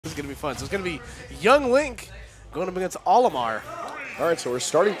is going to be fun. So it's going to be Young Link going up against Olimar. All right, so we're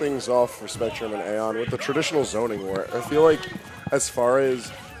starting things off for Spectrum and AON with the traditional zoning war. I feel like as far as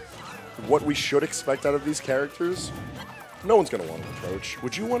what we should expect out of these characters, no one's going to want to approach.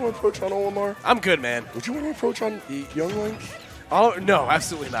 Would you want to approach on Olimar? I'm good, man. Would you want to approach on Young Link? Oh, no,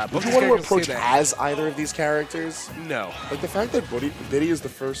 absolutely not. Would you want to approach as either of these characters? No. Like the fact that Biddy is the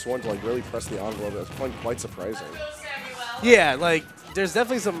first one to like really press the envelope, that's quite surprising. Yeah, like there's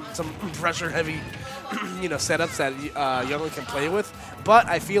definitely some pressure-heavy, setups that Young Link can play with. But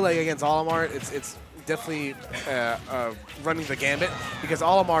I feel like against Olimar, it's definitely running the gambit because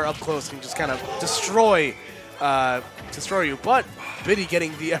Olimar up close can just kind of destroy you. But Biddy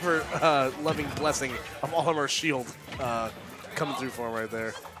getting the ever-loving blessing of Olimar's shield coming through for him right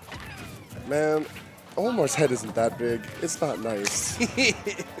there. Man, Olimar's head isn't that big. It's not nice. I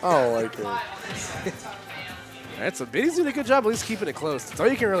don't like it. All right, so Biddy's doing a good job at least keeping it close. That's all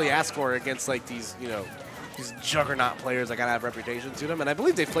you can really ask for against like these, these juggernaut players that kind of have reputations to them. And I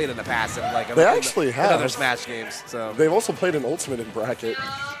believe they've played in the past in like they actually have other Smash games. So they've also played an Ultimate in bracket.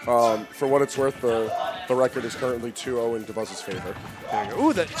 For what it's worth, the record is currently 2-0 in DeBuzz's favor. There you go.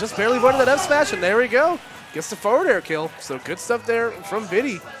 Ooh, that just barely won that F smash, and there we go. Gets the forward air kill. So good stuff there from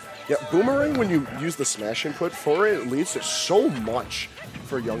Biddy. Yeah, Boomerang, when you use the smash input for it, leads to so much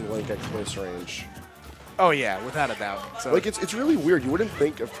for Young Link at close range. Oh yeah, without a doubt. So like it's really weird. You wouldn't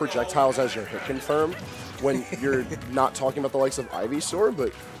think of projectiles as your hit confirm when you're not talking about the likes of Ivysaur,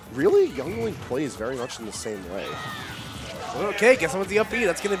 but really Young Link plays very much in the same way. Okay, guess with the up B.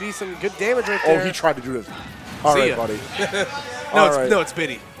 That's going to be some good damage right there. Oh, he tried to do this. All right, buddy. No, it's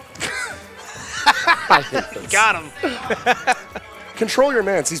Biddy. I hate this. Got him. Control your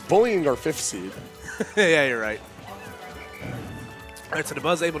mans. He's bullying our 5th seed. Yeah, you're right. All right, so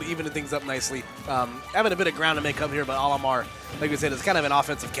DeBuzz able to even things up nicely. Having a bit of ground to make up here, but Olimar, like we said, is kind of an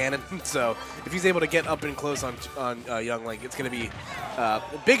offensive cannon. So if he's able to get up and close on Young Link, it's going to be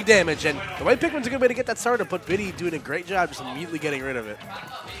big damage. And the White Pikmin's a good way to get that started, but Biddy doing a great job just immediately getting rid of it.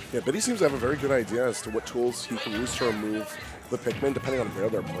 Yeah, Biddy seems to have a very good idea as to what tools he can use to remove the Pikmin, depending on where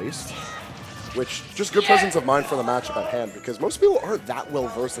they're placed. Which, just good presence of mind for the matchup at hand, because most people aren't that well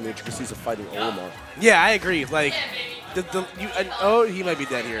versed in the intricacies of fighting Olimar. Yeah, I agree. Like, oh, he might be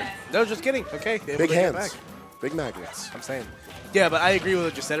dead here. No, just kidding. Okay. Big hands. Big magnets. I'm saying. Yeah, but I agree with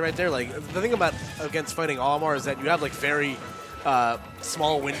what you said right there. Like, the thing about against fighting Olimar is that you have, like, very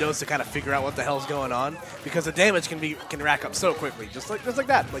small windows to kind of figure out what the hell's going on, because the damage can rack up so quickly, just like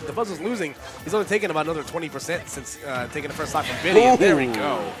that. Like, DeBuzz is losing. He's only taken about another 20% since taking the first stock from Biddy, and there we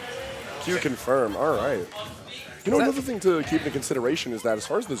go. Q confirm. All right. Another thing to keep into consideration is that as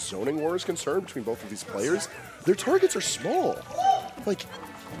far as the zoning war is concerned between both of these players, their targets are small. Like,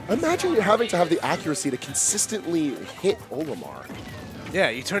 imagine you're having to have the accuracy to consistently hit Olimar. Yeah,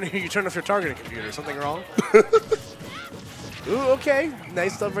 you turn off your targeting computer. Something wrong? Ooh, okay.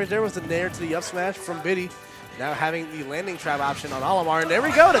 Nice stuff right there with the nair to the up smash from Biddy. Now having the landing trap option on Olimar, and there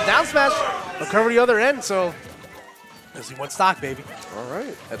we go. The down smash will cover the other end, so there's one stock, baby. All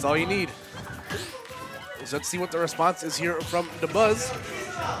right. That's all you need. So let's see what the response is here from DeBuzz.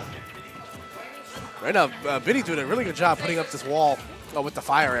 Right now, Biddy doing a really good job putting up this wall with the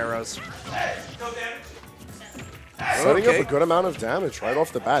fire arrows. Setting up a good amount of damage right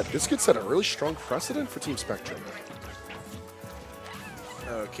off the bat. This could set a really strong precedent for Team Spectrum.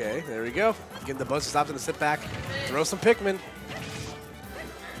 Okay, there we go. Getting the DeBuzz to stop and sit back, throw some Pikmin.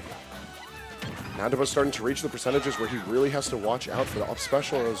 Now DeBuzz starting to reach the percentages where he really has to watch out for the up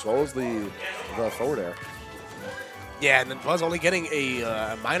special as well as the forward air. Yeah, and then DeBuzz only getting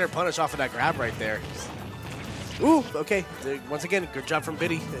a minor punish off of that grab right there. Ooh, okay. Once again, good job from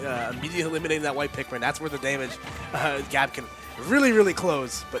Biddy. Immediately eliminating that white Pikmin. That's where the damage gap can really, really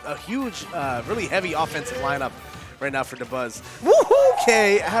close. But a huge, really heavy offensive lineup right now for DeBuzz. Woohoo!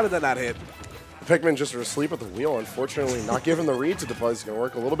 Okay, how did that not hit? Pikmin just asleep at the wheel, unfortunately. Not giving the read to DeBuzz. He's going to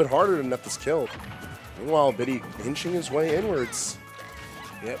work a little bit harder to net this kill. Meanwhile, Biddy inching his way inwards.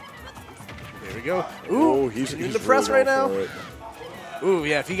 Yep. There we go. Ooh, he's in the press really right now. for it. Ooh,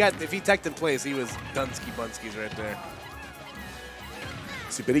 yeah, if he teched in place, he was Dunsky Bunskies right there.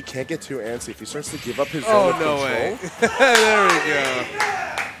 See, Biddy can't get too antsy. If he starts to give up his Oh, zone of no control, way. There we go.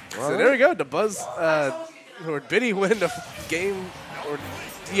 So there we go. DeBuzz, or Biddy win the game. Or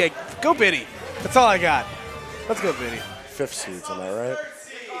yeah, go Biddy. That's all I got. Let's go Biddy. 5th seeds, am I right?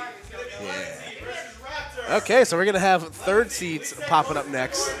 Yeah. Okay, so we're going to have 3rd seeds popping up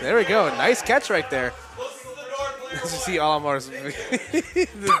next. There we go. Nice catch right there. As you see Olamar's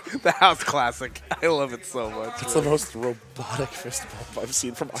the house classic. I love it so much. It's the most robotic fist bump I've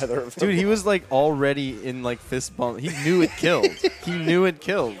seen from either of them. Dude, he was like already in like fist bump. He knew it killed. He knew it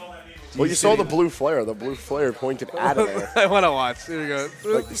killed. Well, you saw the blue flare. The blue flare pointed at him. I want to watch. Here we go.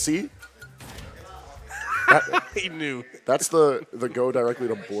 Like, see? He knew. That's the go directly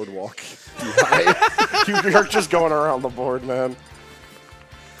to boardwalk. You're just going around the board, man.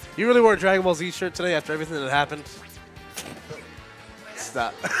 You really wore a Dragon Ball Z shirt today after everything that happened?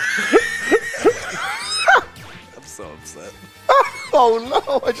 Stop. I'm so upset. Oh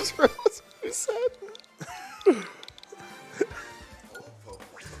no! I just realized what you said.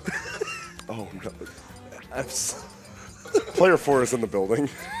 Oh no! Player 4 is in the building.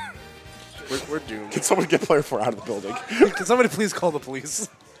 We're doomed. Can someone get player 4 out of the building? Can somebody please call the police?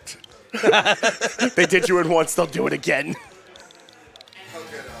 They did you in once, they'll do it again.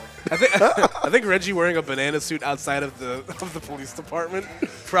 I think Reggie wearing a banana suit outside of the police department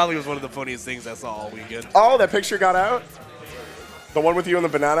probably was one of the funniest things I saw all weekend. Oh, that picture got out? The one with you in the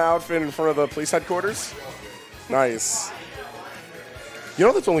banana outfit in front of the police headquarters? Nice. You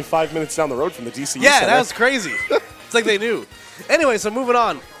know that's only 5 minutes down the road from the DCU Yeah, Center. that was crazy. It's like they knew. Anyway, so moving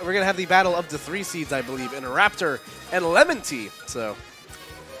on. We're going to have the battle of the 3 seeds, I believe, in Raptor and Lemon Tea. So,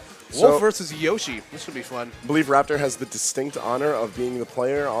 Wolf versus Yoshi. This should be fun. I believe Raptor has the distinct honor of being the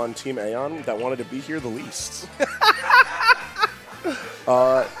player on Team AON that wanted to be here the least.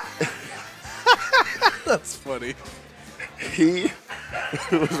 That's funny. He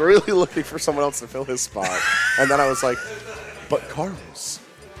was really looking for someone else to fill his spot. And then I was like, but Carlos,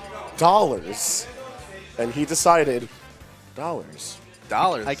 dollars. And he decided, dollars.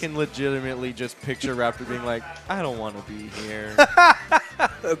 Dollars. I can legitimately just picture Raptor being like, I don't want to be here.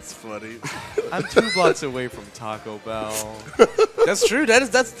 That's funny. I'm 2 blocks away from Taco Bell. That's true.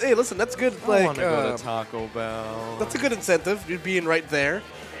 That's hey, listen, that's good. I Like, want to go to Taco Bell. that's a good incentive. You're being right there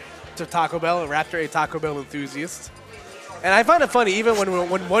to Taco Bell and Raptor, a Taco Bell enthusiast. And I find it funny, even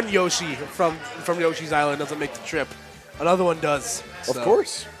when one Yoshi from Yoshi's Island doesn't make the trip, another one does. Of So-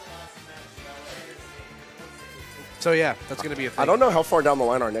 course. So yeah, that's going to be a thing. I don't know how far down the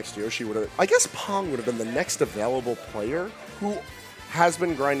line our next Yoshi would have. I guess Pong would have been the next available player who has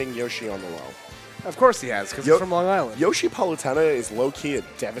been grinding Yoshi on the low. Of course he has, because he's from Long Island. Yoshi Palutena is low-key a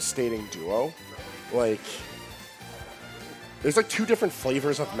devastating duo. Like, there's like 2 different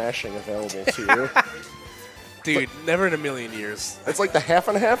flavors of mashing available to you. Dude, never in a million years. It's like the half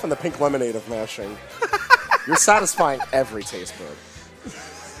and half and the pink lemonade of mashing. You're satisfying every taste bud.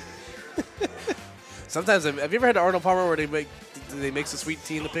 Sometimes, have you ever had Arnold Palmer where they mix the sweet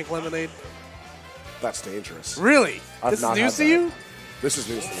tea in the pink lemonade? That's dangerous. Really? I've This is not news had to that. you? This is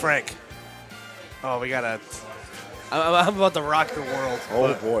news to me. Frank. Oh, we got to... I'm about to rock your world.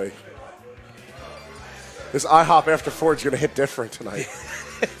 Oh, boy. This IHOP after 4 is going to hit different tonight.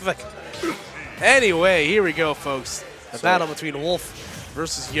 Anyway, here we go, folks. The battle between Wolf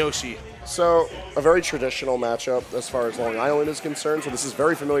versus Yoshi. So, a very traditional matchup as far as Long Island is concerned, so this is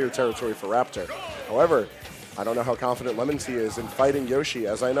very familiar territory for Raptor. However, I don't know how confident Lemon Tea is in fighting Yoshi,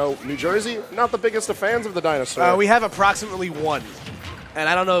 as I know New Jersey, not the biggest of fans of the dinosaur. We have approximately 1. And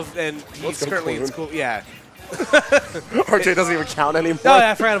I don't know if... And Let's he's go currently in Clune. school. Yeah. RJ doesn't even count anymore. Oh,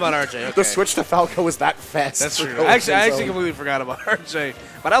 yeah, I forgot about RJ. Okay. The switch to Falco is that fast. That's for true. going I to actually zone. completely forgot about RJ.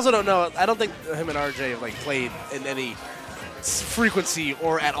 But I also don't know. I don't think him and RJ have like played in any frequency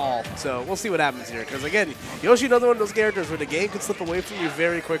or at all. So we'll see what happens here. Because again, Yoshi, another one of those characters where the game can slip away from you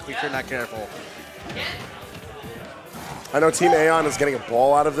very quickly if you're not careful. I know Team AON is getting a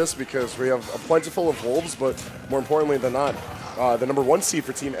ball out of this because we have a plentiful of wolves, but more importantly than not, the number 1 seed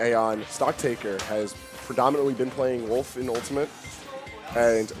for Team AON, Stocktaker, has predominantly been playing Wolf in Ultimate.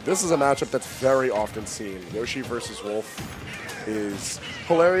 And this is a matchup that's very often seen. Yoshi versus Wolf is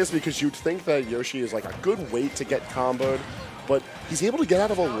hilarious because you'd think that Yoshi is like a good weight to get comboed, but he's able to get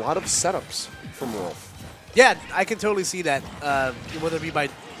out of a lot of setups from Wolf. Yeah, I can totally see that. Whether it be by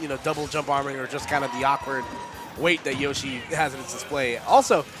double jump arming or just kind of the awkward weight that Yoshi has in his display.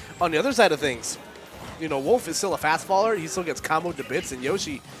 Also, on the other side of things, Wolf is still a fastballer. He still gets comboed to bits, and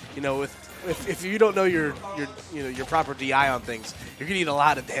Yoshi, if you don't know your proper DI on things, you're gonna eat a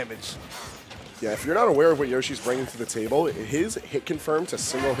lot of damage. Yeah, if you're not aware of what Yoshi's bringing to the table, his hit confirm to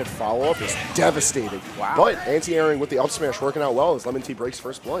single hit follow-up is devastating. Wow. But anti-airing with the up smash working out well as Lemon Tea breaks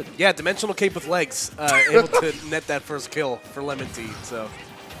first blood. Yeah, dimensional cape with legs, able to net that first kill for Lemon Tea. So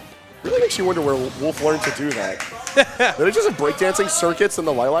Really makes you wonder where Wolf learned to do that. Did it just have breakdancing circuits in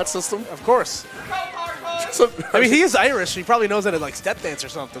the Lilat system? of course, I mean he is Irish. He probably knows how to like step dance or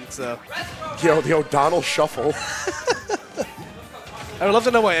something. So the O'Donnell shuffle. I would love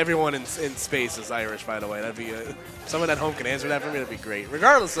to know why everyone in space is Irish, by the way. That'd be someone at home can answer that for me. That'd be great.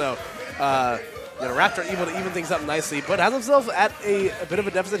 Regardless, though, Raptor able to even things up nicely, but has himself at a bit of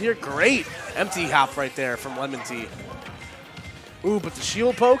a deficit here. Great empty hop right there from Lemon Tea. Ooh, but the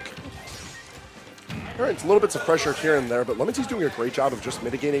shield poke. All right, it's a little bits of pressure here and there, but Lemon Tea's doing a great job of just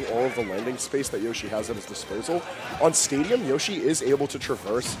mitigating all of the landing space that Yoshi has at his disposal. On Stadium, Yoshi is able to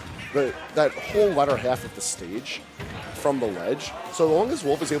traverse that whole latter half of the stage from the ledge. So long as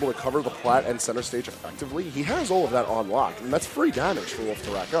Wolf is able to cover the plat and center stage effectively, he has all of that on lock, and that's free damage for Wolf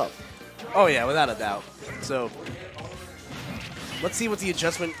to rack up. Oh, yeah, without a doubt. So let's see what the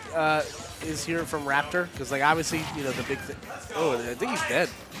adjustment is here from Raptor, because, like, obviously, you know, the big thing. Oh, I think he's dead.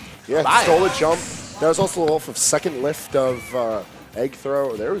 Yeah, Bye. stole a jump. That was also off of second lift of egg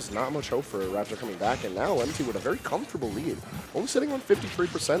throw. There was not much hope for Raptor coming back, and now MT with a very comfortable lead. Only sitting on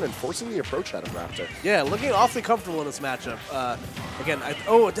 53% and forcing the approach out of Raptor. Yeah, looking awfully comfortable in this matchup. Again,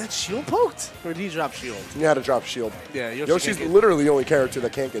 that shield poked? Or did he drop shield? He had to drop shield. Yeah, Yoshi's literally the only character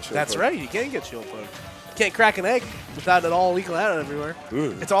that can't get shield That's poked. right, you can't get shield poked. You can't crack an egg without it all leaking out everywhere.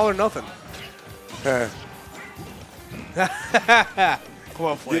 Ooh. It's all or nothing.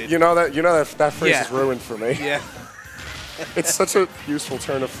 Well played. You know that phrase is ruined for me. Yeah. It's such a useful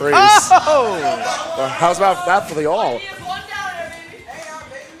turn of phrase. Oh! How's about that for the all?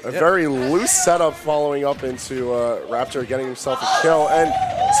 A very loose setup following up into Raptor getting himself a kill and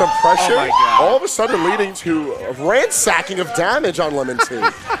some pressure. Oh my God. All of a sudden leading to a ransacking of damage on Lemon Tea.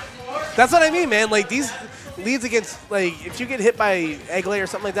 That's what I mean, man. Like, these leads against, like, if you get hit by egg lay or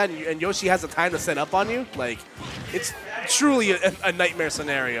something like that and Yoshi has the time to set up on you, like, it's truly a nightmare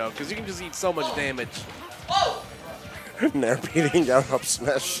scenario because you can just eat so much damage. Nair beating out up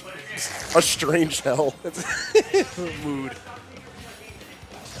smash. A strange hell. Mood.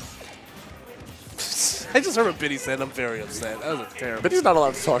 I just heard what Biddy said. I'm very upset. That was terrible. But he's not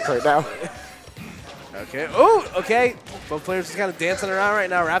allowed to talk right now. Okay. Oh, okay. Both players just kind of dancing around right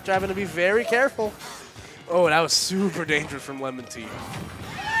now. Raptor having to be very careful. Oh, that was super dangerous from Lemon Tea.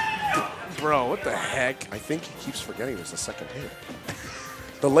 Bro, what the heck? I think he keeps forgetting there's a second hit.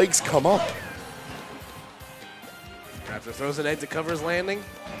 The legs come up. Raptor throws an egg to cover his landing.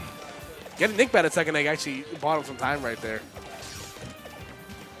 Getting Nick bad at second egg actually bought him some time right there.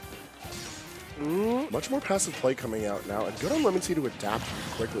 Ooh. Much more passive play coming out now, and good on Lemon Tea to adapt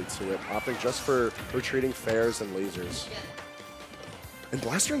quickly to it, opting just for retreating fairs and lasers. And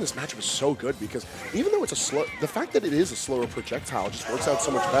Blaster in this matchup is so good because even though it's the fact that it is a slower projectile just works out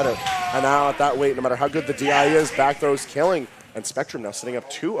so much better. And now at that weight, no matter how good the DI is, back throws killing. And Spectrum now sitting up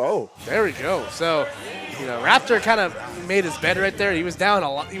 2-0. There we go. So, you know, Raptor kind of made his bed right there. He was down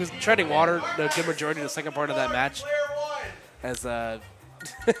a lot. He was treading water the good majority of the second part of that match. As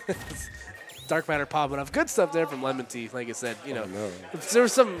Dark Matter popping off. Good stuff there from Lemon Tea, like I said. You know, there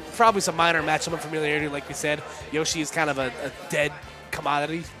was probably some minor matchup unfamiliarity, like we said. Yoshi is kind of a dead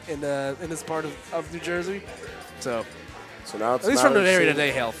commodity in this part of New Jersey. So now it's at least from the area that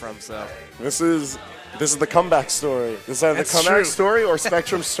they hail from. So this is the comeback story. This is either the comeback story or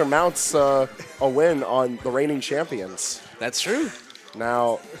Spectrum surmounts a win on the reigning champions. That's true.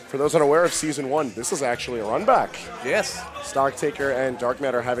 Now, for those unaware of Season 1, this is actually a run back. Yes. Stocktaker and Dark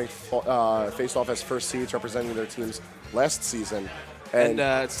Matter having faced off as first seeds representing their teams last season. And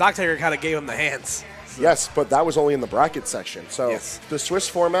Stocktaker kind of gave him the hands. So. Yes, but that was only in the bracket section. So the Swiss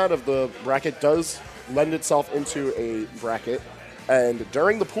format of the bracket does lend itself into a bracket. And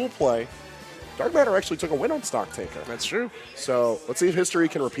during the pool play, Dark Matter actually took a win on Stocktaker. That's true. So let's see if history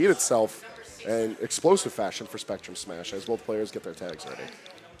can repeat itself in explosive fashion for Spectrum Smash as both players get their tags ready.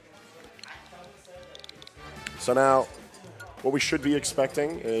 So now, what we should be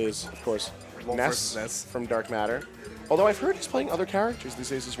expecting is, of course, Ness from Dark Matter. Although I've heard he's playing other characters these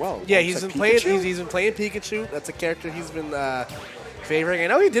days as well. Yeah, he's been playing Pikachu. That's a character he's been favoring. I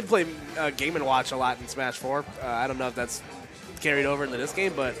know he did play Game & Watch a lot in Smash 4. I don't know if that's carried over into this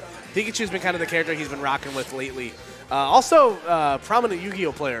game, but Pikachu's been kind of the character he's been rocking with lately. Also, prominent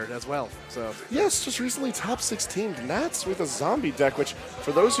Yu-Gi-Oh player as well. So yes, just recently top 16 Nats with a zombie deck, which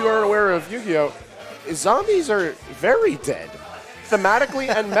for those who aren't aware of Yu-Gi-Oh, zombies are very dead, thematically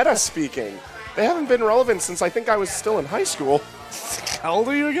and meta speaking. They haven't been relevant since I think I was still in high school. How old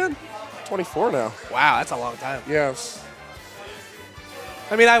are you again? 24 now. Wow, that's a long time. Yes.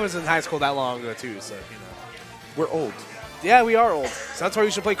 I mean, I was in high school that long ago too, so you know. We're old. Yeah, we are old. So that's why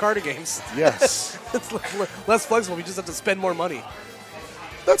we should play card games. Yes. It's less flexible. We just have to spend more money.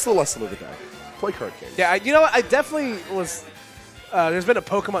 That's the lesson of the day. Play card games. Yeah, you know what? I definitely was There's been a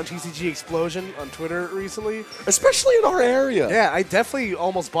Pokemon TCG explosion on Twitter recently. Especially in our area. Yeah, I definitely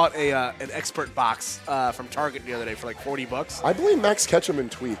almost bought an expert box from Target the other day for like $40. I blame Max Ketchum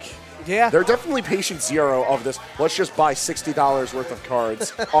and Tweak. Yeah. They're definitely patient zero of this. Let's just buy $60 worth of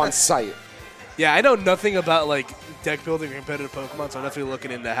cards on site. Yeah, I know nothing about like deck building or competitive Pokemon, so I'm definitely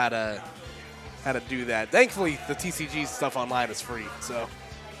looking into how to do that. Thankfully, the TCG stuff online is free, so.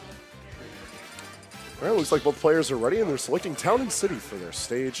 Well, it looks like both players are ready, and they're selecting Town and City for their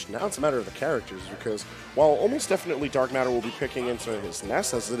stage. Now it's a matter of the characters, because while almost definitely Dark Matter will be picking into his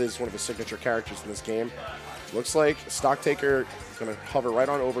Nest, as it is one of his signature characters in this game, looks like Stocktaker is going to hover right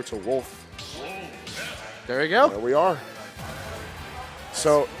on over to Wolf. There you go. There we are.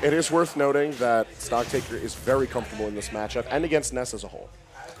 So it is worth noting that Stocktaker is very comfortable in this matchup and against Ness as a whole.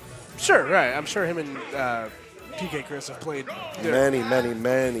 Sure, right. I'm sure him and PK Chris have played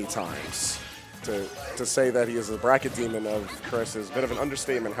Many times. To say that he is a bracket demon of Chris is a bit of an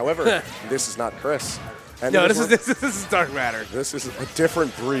understatement. However, this is not Chris. And no, this is Dark Matter. This is a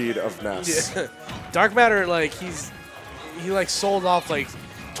different breed of Ness. Yeah. Dark Matter, like he sold off like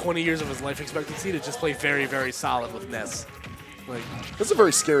 20 years of his life expectancy to just play very, very solid with Ness. Like, this is a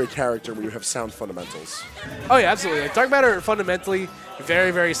very scary character where you have sound fundamentals. Oh yeah, absolutely. Like, Dark Matter fundamentally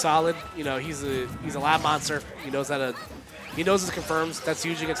very, very solid. You know, he's a lab monster. He knows his confirms. That's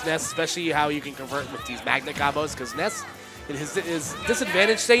huge against Ness, especially how you can convert with these magnet combos, because Ness, in his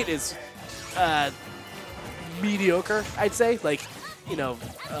disadvantage state, is mediocre, I'd say. Like, you know,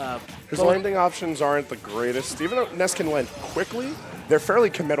 his landing options aren't the greatest. Even though Ness can land quickly, they're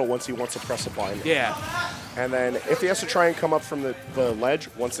fairly committal once he wants to press a bind. Yeah. And then if he has to try and come up from the ledge,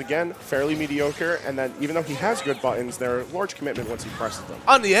 once again, fairly mediocre. And then even though he has good buttons, they're a large commitment once he presses them.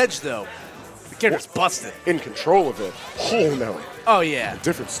 On the edge, though, the character's busted. In control of it. Oh, no. Oh, yeah.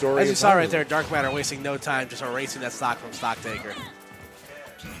 Different story. As you saw right there, Dark Matter wasting no time just erasing that stock from Stocktaker.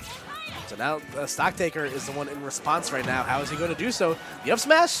 So now Stocktaker is the one in response right now. How is he going to do so? The up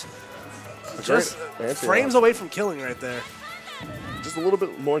smash? Just frames away from killing right there. Just a little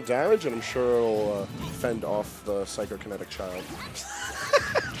bit more damage, and I'm sure it'll fend off the Psychokinetic Child.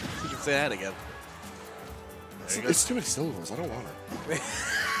 You can say that again. It's too many syllables. I don't want it.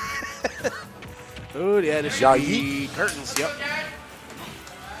 Ooh, yeah, this should be curtains. Yep.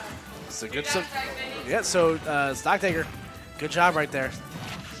 It's a good stuff. Yeah, so Stocktaker, good job right there.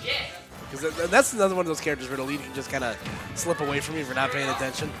 Because that's another one of those characters where the lead can just kind of slip away from you for not paying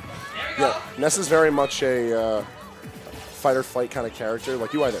attention. Yeah, Ness is very much a fight or flight kind of character.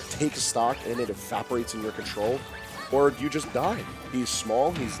 Like, you either take a stock and it evaporates in your control, or you just die. He's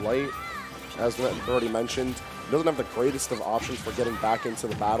small, he's light, as already mentioned. He doesn't have the greatest of options for getting back into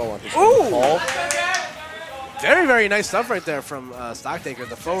the battle on his fall. Very, very nice stuff right there from Stocktaker.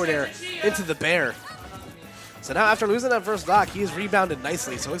 The forward air into the bear. So now after losing that first stock, he's rebounded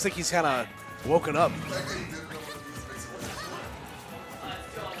nicely. So it looks like he's kind of woken up.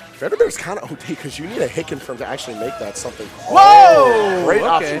 Feather Bear's kind of OD because you need a hit confirm to actually make that something. Whoa! Great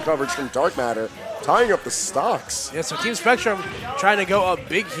option coverage from Dark Matter, tying up the stocks. Yeah, so Team Spectrum trying to go up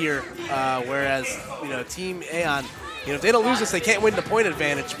big here, whereas, you know, Team AON, you know, if they don't lose this, they can't win the point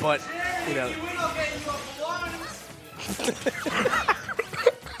advantage, but, you know.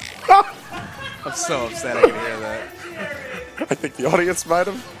 I'm so upset I can hear that. I think the audience might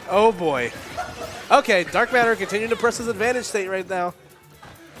have. Oh, boy. Okay, Dark Matter continuing to press his advantage state right now.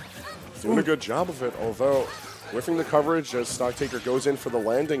 Doing a good job of it, although whiffing the coverage as Stocktaker goes in for the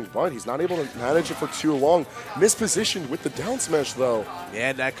landing, but he's not able to manage it for too long. Mispositioned with the down smash, though.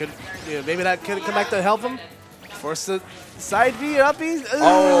 Yeah, that could, you know, maybe that could come back to help him. Force the side B up B.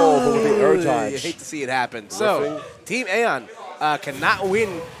 Oh, with the air dodge. You hate to see it happen. So, Team AON cannot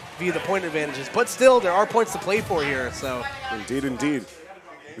win via the point advantages, but still, there are points to play for here. So, indeed, indeed.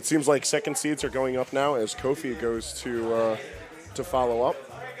 It seems like second seeds are going up now as Kofi goes to follow up.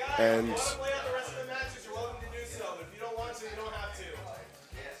 And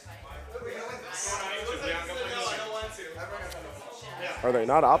are they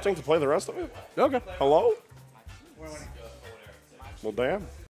not opting to play the rest of it? okay. Hello? Well, damn.